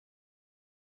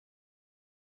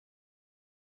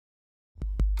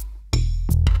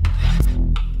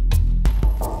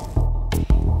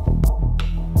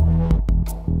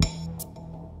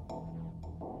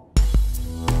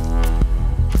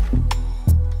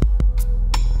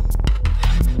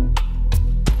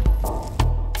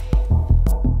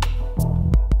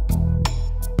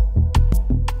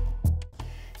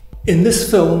In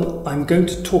this film, I'm going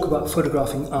to talk about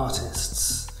photographing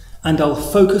artists, and I'll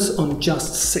focus on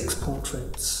just 6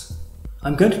 portraits.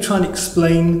 I'm going to try and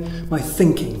explain my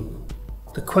thinking,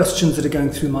 the questions that are going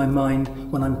through my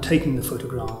mind when I'm taking the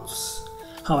photographs,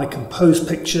 how I compose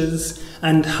pictures,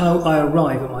 and how I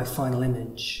arrive at my final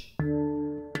image.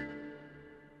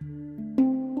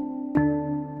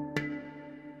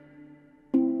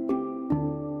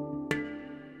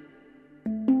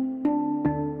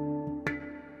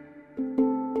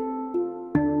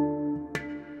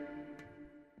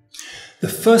 The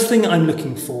first thing I'm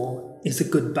looking for is a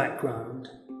good background.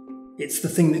 It's the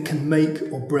thing that can make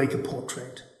or break a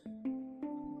portrait.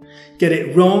 Get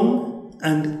it wrong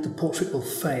and the portrait will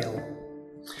fail.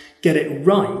 Get it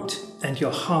right and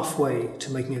you're halfway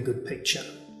to making a good picture.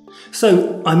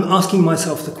 So I'm asking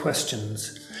myself the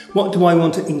questions. What do I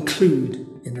want to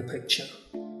include in the picture?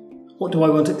 What do I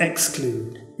want to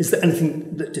exclude? Is there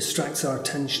anything that distracts our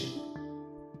attention?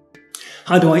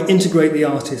 How do I integrate the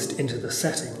artist into the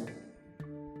setting?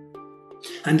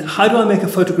 And how do I make a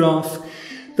photograph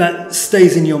that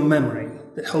stays in your memory,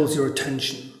 that holds your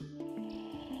attention?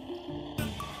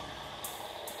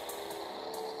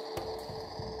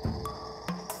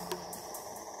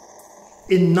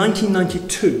 In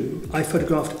 1992, I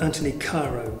photographed Anthony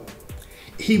Caro.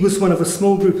 He was one of a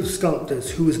small group of sculptors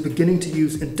who was beginning to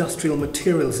use industrial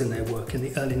materials in their work in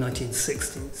the early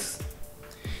 1960s.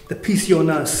 The piece you're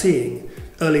now seeing,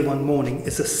 Early One Morning,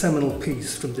 is a seminal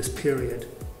piece from this period.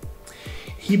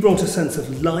 He brought a sense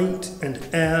of light and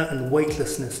air and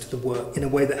weightlessness to the work in a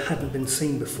way that hadn't been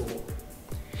seen before.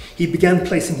 He began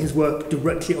placing his work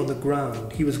directly on the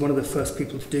ground. He was one of the first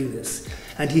people to do this,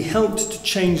 and he helped to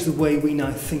change the way we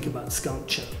now think about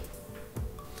sculpture.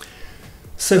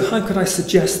 So how could I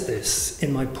suggest this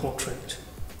in my portrait?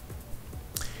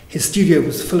 His studio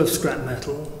was full of scrap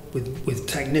metal, with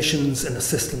technicians and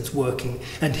assistants working,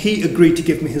 and he agreed to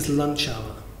give me his lunch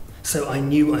hour, so I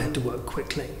knew I had to work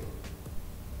quickly.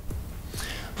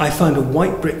 I found a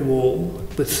white brick wall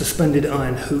with suspended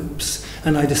iron hoops,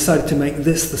 and I decided to make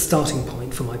this the starting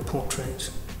point for my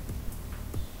portrait.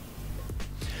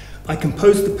 I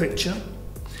composed the picture,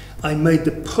 I made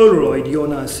the Polaroid you're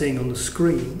now seeing on the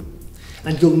screen,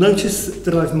 and you'll notice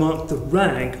that I've marked the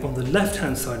rag on the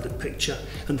left-hand side of the picture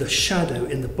and the shadow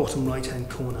in the bottom right-hand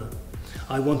corner.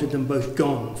 I wanted them both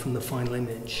gone from the final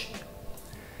image.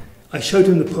 I showed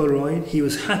him the Polaroid, he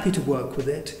was happy to work with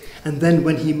it, and then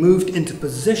when he moved into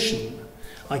position,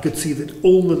 I could see that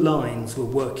all the lines were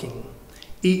working.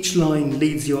 Each line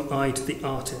leads your eye to the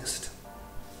artist,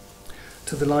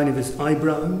 to the line of his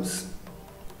eyebrows,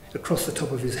 across the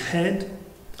top of his head,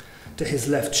 to his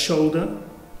left shoulder,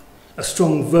 a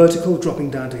strong vertical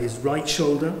dropping down to his right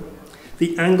shoulder,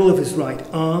 the angle of his right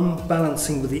arm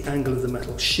balancing with the angle of the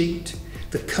metal sheet,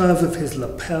 the curve of his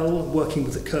lapel working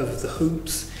with the curve of the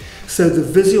hoops. So the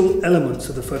visual elements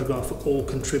of the photograph are all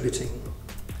contributing.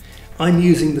 I'm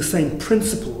using the same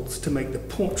principles to make the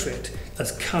portrait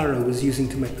as Caro was using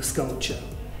to make the sculpture.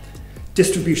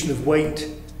 Distribution of weight,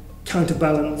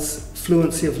 counterbalance,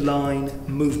 fluency of line,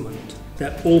 movement.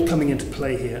 They're all coming into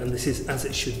play here, and this is as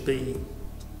it should be.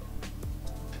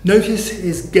 Notice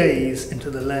his gaze into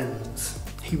the lens.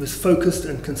 He was focused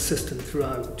and consistent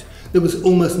throughout. There was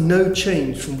almost no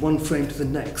change from one frame to the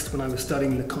next when I was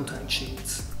studying the contact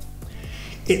sheets.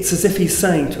 It's as if he's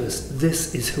saying to us,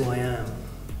 this is who I am.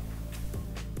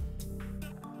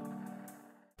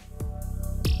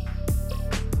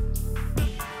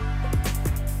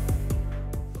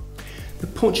 The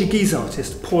Portuguese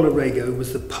artist Paula Rego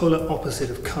was the polar opposite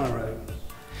of Caro.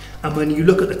 And when you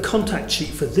look at the contact sheet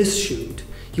for this shoot,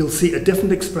 you'll see a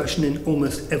different expression in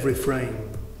almost every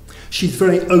frame. She's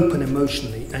very open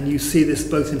emotionally, and you see this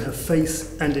both in her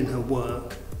face and in her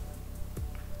work.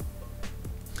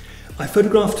 I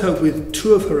photographed her with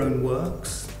 2 of her own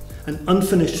works, an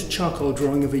unfinished charcoal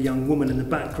drawing of a young woman in the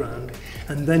background,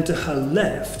 and then to her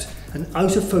left, an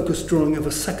out-of-focus drawing of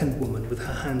a second woman with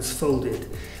her hands folded.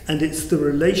 And it's the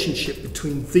relationship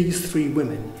between these 3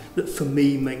 women that for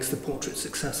me makes the portrait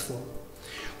successful.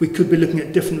 We could be looking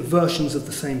at different versions of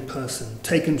the same person,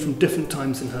 taken from different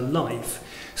times in her life,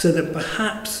 so that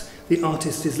perhaps the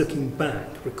artist is looking back,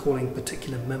 recalling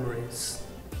particular memories.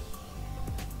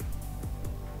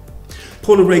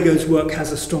 Paula Rego's work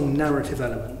has a strong narrative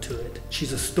element to it.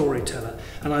 She's a storyteller,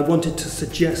 and I wanted to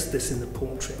suggest this in the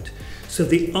portrait. So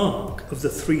the arc of the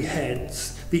 3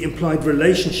 heads, the implied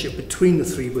relationship between the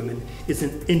 3 women, is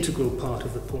an integral part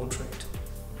of the portrait.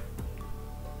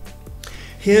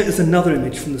 Here is another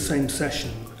image from the same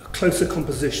session, a closer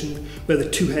composition where the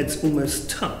 2 heads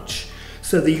almost touch,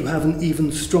 so that you have an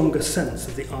even stronger sense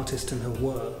of the artist and her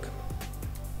work.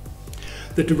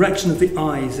 The direction of the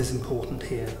eyes is important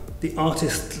here. The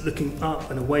artist looking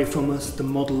up and away from us, the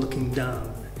model looking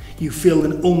down. You feel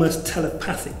an almost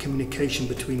telepathic communication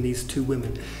between these two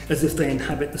women, as if they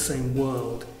inhabit the same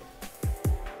world.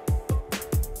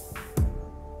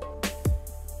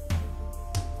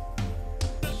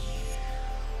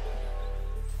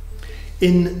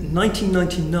 In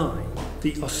 1999,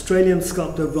 the Australian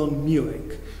sculptor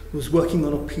Mueck was working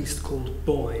on a piece called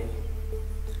Boy.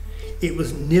 It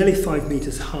was nearly 5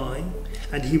 meters high,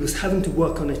 and he was having to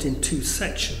work on it in 2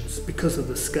 sections because of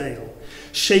the scale,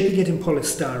 shaping it in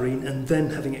polystyrene and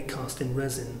then having it cast in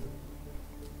resin.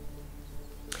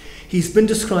 He's been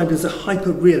described as a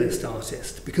hyper-realist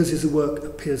artist because his work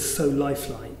appears so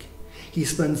lifelike. He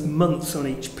spends months on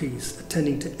each piece,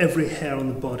 attending to every hair on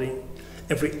the body,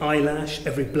 every eyelash,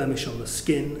 every blemish on the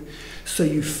skin, so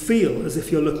you feel as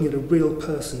if you're looking at a real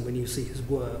person when you see his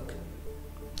work.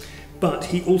 But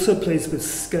he also plays with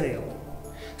scale,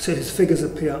 so his figures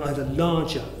appear either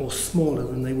larger or smaller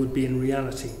than they would be in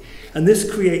reality, and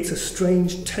this creates a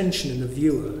strange tension in the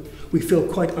viewer. We feel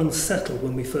quite unsettled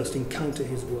when we first encounter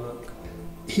his work.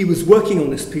 He was working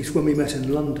on this piece when we met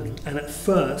in London, and at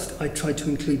first I tried to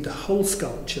include the whole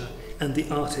sculpture and the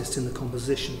artist in the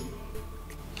composition.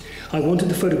 I wanted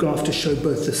the photograph to show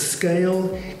both the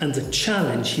scale and the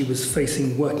challenge he was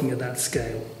facing working at that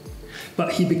scale.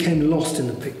 But he became lost in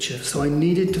the picture, so I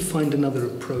needed to find another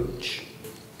approach.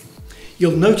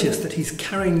 You'll notice that he's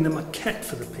carrying the maquette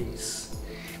for the piece,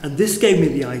 and this gave me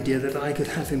the idea that I could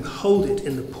have him hold it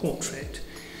in the portrait,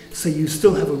 so you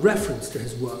still have a reference to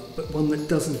his work, but one that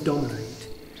doesn't dominate.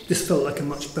 This felt like a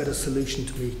much better solution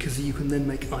to me because you can then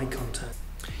make eye contact.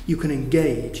 You can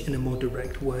engage in a more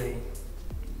direct way.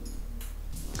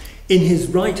 In his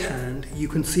right hand, you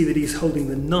can see that he's holding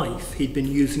the knife he'd been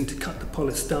using to cut the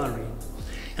polystyrene,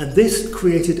 and this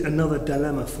created another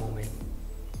dilemma for me.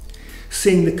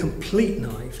 Seeing the complete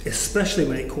knife, especially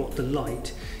when it caught the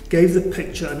light, gave the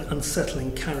picture an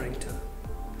unsettling character.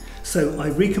 So I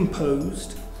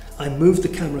recomposed, I moved the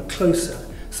camera closer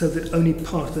so that only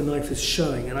part of the knife is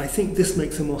showing, and I think this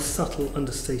makes a more subtle,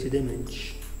 understated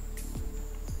image.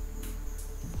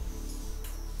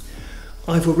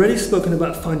 I've already spoken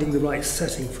about finding the right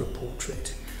setting for a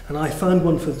portrait, and I found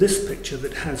one for this picture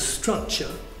that has structure,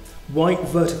 white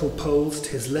vertical poles to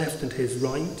his left and his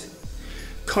right,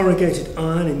 corrugated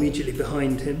iron immediately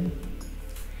behind him.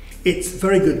 It's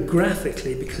very good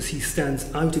graphically because he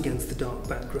stands out against the dark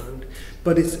background,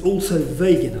 but it's also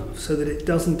vague enough so that it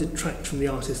doesn't detract from the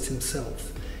artist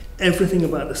himself. Everything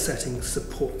about the setting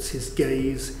supports his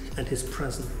gaze and his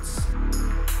presence.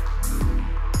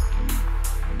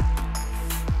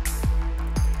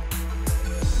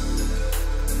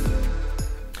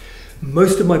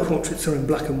 Most of my portraits are in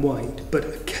black and white, but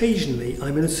occasionally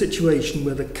I'm in a situation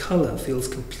where the colour feels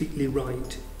completely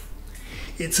right.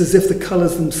 It's as if the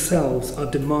colours themselves are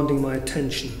demanding my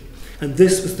attention, and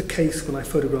this was the case when I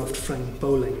photographed Frank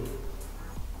Bowling.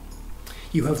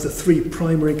 You have the 3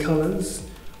 primary colours,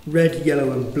 red,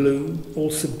 yellow and blue, all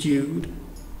subdued.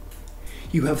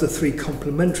 You have the 3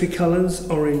 complementary colours,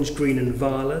 orange, green and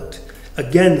violet,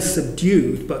 again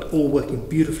subdued but all working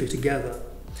beautifully together.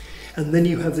 And then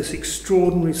you have this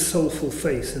extraordinary soulful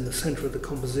face in the centre of the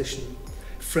composition,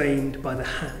 framed by the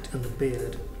hat and the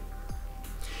beard.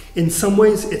 In some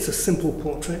ways it's a simple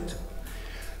portrait,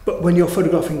 but when you're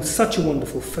photographing such a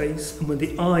wonderful face and when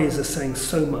the eyes are saying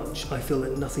so much, I feel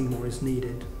that nothing more is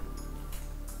needed.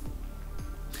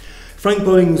 Frank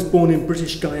Bowling was born in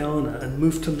British Guyana and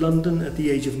moved to London at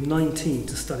the age of 19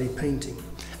 to study painting.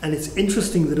 And it's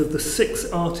interesting that of the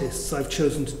 6 artists I've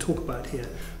chosen to talk about here,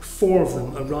 4 of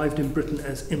them arrived in Britain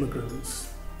as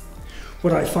immigrants.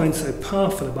 What I find so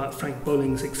powerful about Frank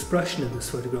Bowling's expression in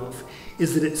this photograph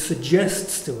is that it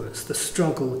suggests to us the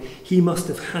struggle he must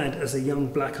have had as a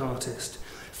young black artist,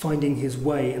 finding his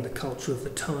way in the culture of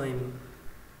the time.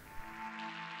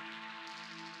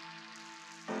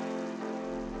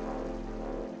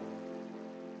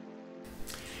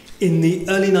 In the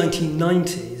early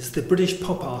 1990s, the British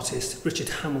pop artist Richard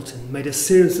Hamilton made a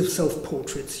series of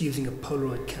self-portraits using a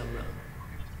Polaroid camera.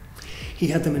 He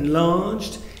had them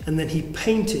enlarged and then he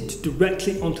painted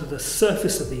directly onto the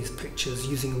surface of these pictures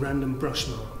using random brush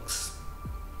marks.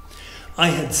 I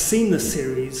had seen the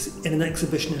series in an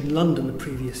exhibition in London the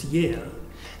previous year,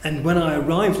 and when I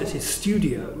arrived at his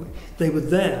studio, they were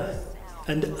there,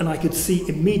 and I could see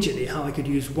immediately how I could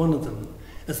use one of them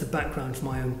as the background for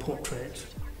my own portrait.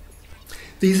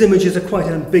 These images are quite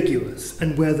ambiguous,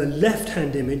 and where the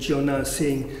left-hand image you're now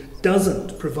seeing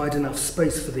doesn't provide enough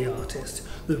space for the artist,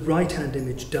 the right-hand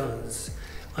image does.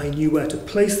 I knew where to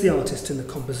place the artist in the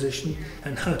composition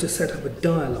and how to set up a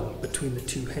dialogue between the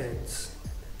 2 heads.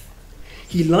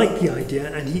 He liked the idea,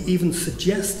 and he even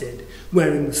suggested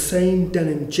wearing the same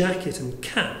denim jacket and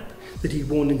cap that he'd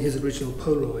worn in his original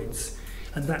Polaroids,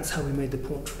 and that's how we made the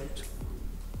portrait.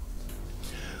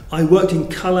 I worked in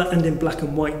colour and in black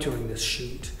and white during this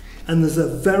shoot, and there's a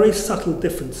very subtle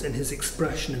difference in his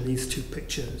expression in these two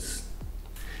pictures.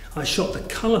 I shot the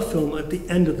colour film at the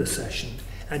end of the session,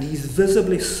 and he's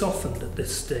visibly softened at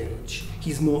this stage.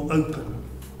 He's more open,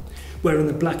 where in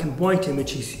the black and white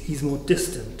image he's more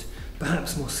distant,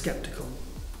 perhaps more sceptical.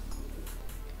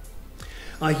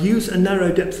 I use a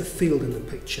narrow depth of field in the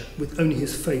picture, with only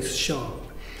his face sharp,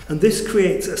 and this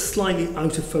creates a slightly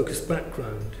out of focus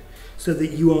background, so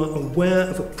that you are aware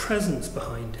of a presence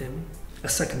behind him, a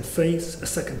second face, a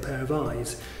second pair of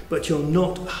eyes, but you're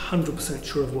not 100%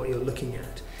 sure of what you're looking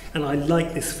at. And I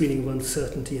like this feeling of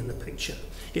uncertainty in the picture.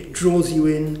 It draws you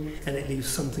in and it leaves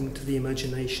something to the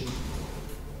imagination.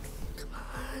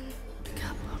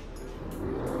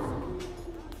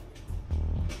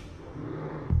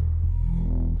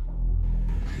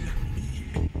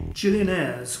 Gillian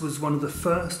Ayres was one of the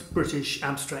first British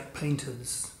abstract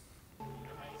painters.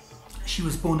 She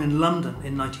was born in London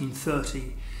in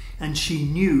 1930, and she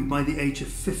knew by the age of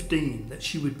 15 that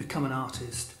she would become an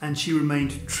artist, and she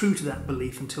remained true to that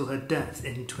belief until her death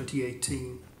in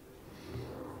 2018.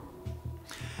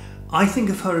 I think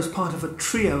of her as part of a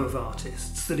trio of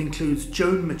artists that includes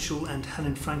Joan Mitchell and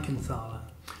Helen Frankenthaler,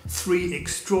 three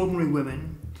extraordinary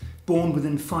women, born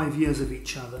within 5 years of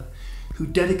each other, who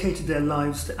dedicated their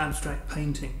lives to abstract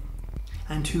painting,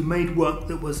 and who made work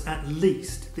that was at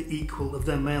least the equal of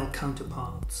their male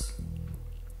counterparts.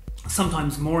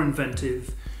 Sometimes more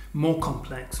inventive, more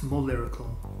complex, more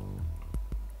lyrical.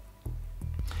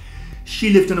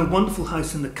 She lived in a wonderful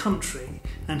house in the country,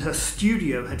 and her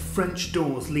studio had French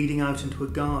doors leading out into a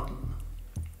garden.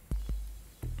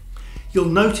 You'll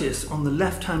notice on the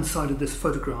left-hand side of this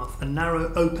photograph a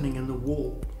narrow opening in the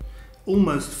wall,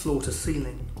 almost floor to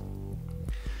ceiling.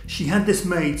 She had this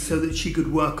made so that she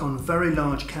could work on very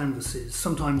large canvases,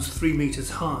 sometimes 3 meters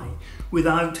high,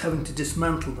 without having to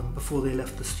dismantle them before they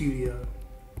left the studio.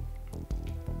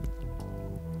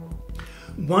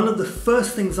 One of the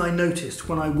first things I noticed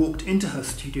when I walked into her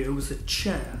studio was a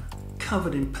chair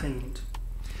covered in paint,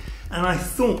 and I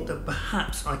thought that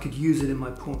perhaps I could use it in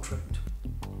my portrait.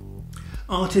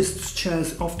 Artists'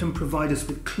 chairs often provide us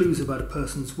with clues about a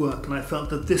person's work, and I felt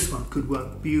that this one could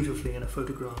work beautifully in a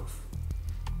photograph.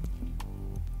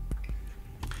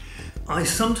 I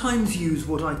sometimes use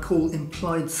what I call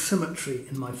implied symmetry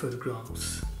in my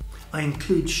photographs. I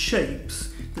include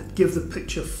shapes that give the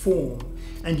picture form,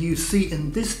 and you see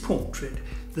in this portrait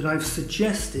that I've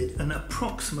suggested an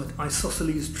approximate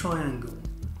isosceles triangle.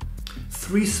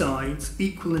 3 sides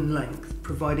equal in length,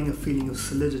 providing a feeling of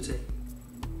solidity.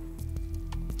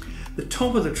 The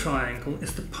top of the triangle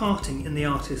is the parting in the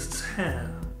artist's hair.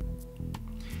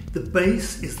 The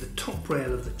base is the top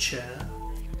rail of the chair,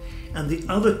 and the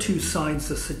other 2 sides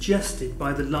are suggested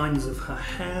by the lines of her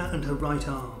hair and her right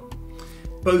arm,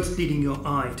 both leading your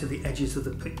eye to the edges of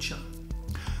the picture.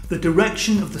 The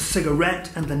direction of the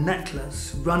cigarette and the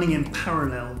necklace running in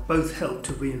parallel both help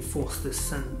to reinforce this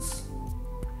sense.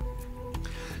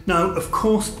 Now, of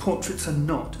course, portraits are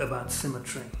not about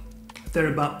symmetry.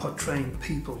 They're about portraying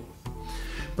people.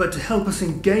 But to help us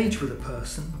engage with a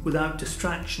person without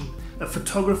distraction, a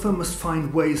photographer must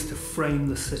find ways to frame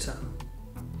the sitter.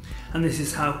 And this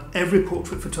is how every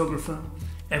portrait photographer,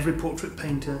 every portrait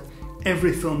painter,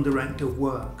 every film director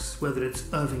works, whether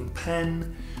it's Irving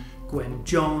Penn, Gwen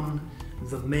John,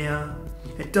 Vermeer.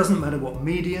 It doesn't matter what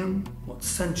medium, what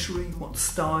century, what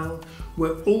style,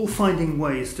 we're all finding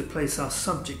ways to place our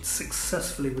subject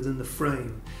successfully within the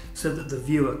frame so that the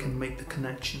viewer can make the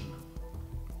connection.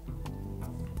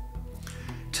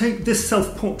 Take this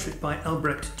self-portrait by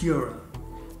Albrecht Dürer,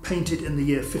 painted in the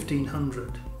year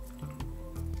 1500.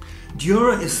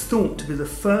 Dürer is thought to be the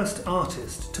first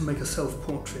artist to make a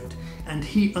self-portrait, and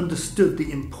he understood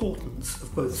the importance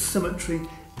of both symmetry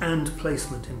and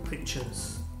placement in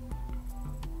pictures.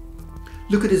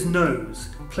 Look at his nose,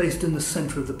 placed in the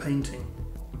centre of the painting.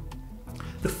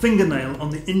 The fingernail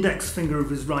on the index finger of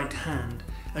his right hand,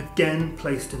 again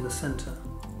placed in the centre.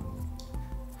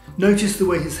 Notice the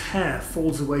way his hair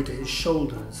falls away to his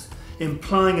shoulders,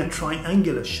 implying a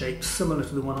triangular shape similar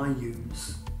to the one I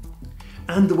use,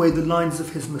 and the way the lines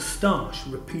of his moustache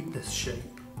repeat this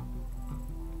shape.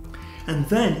 And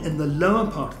then in the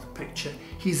lower part of the picture,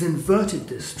 he's inverted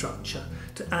this structure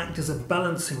to act as a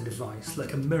balancing device,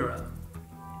 like a mirror.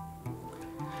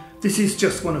 This is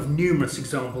just one of numerous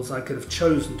examples I could have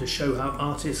chosen to show how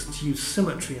artists use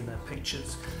symmetry in their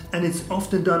pictures, and it's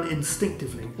often done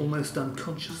instinctively, almost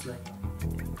unconsciously.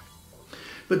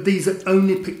 but these are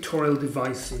only pictorial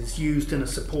devices used in a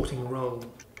supporting role.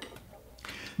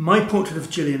 My portrait of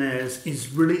Gillian Ayres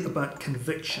is really about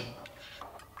conviction,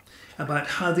 about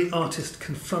how the artist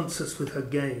confronts us with her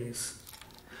gaze,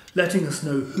 letting us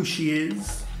know who she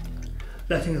is,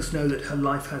 letting us know that her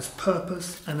life has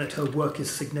purpose and that her work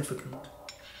is significant.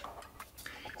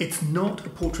 It's not a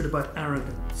portrait about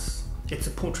arrogance, it's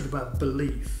a portrait about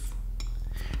belief.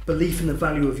 Belief in the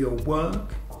value of your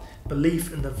work,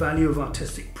 belief in the value of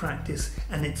artistic practice,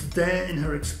 and it's there in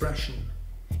her expression,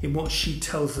 in what she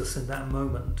tells us in that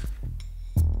moment.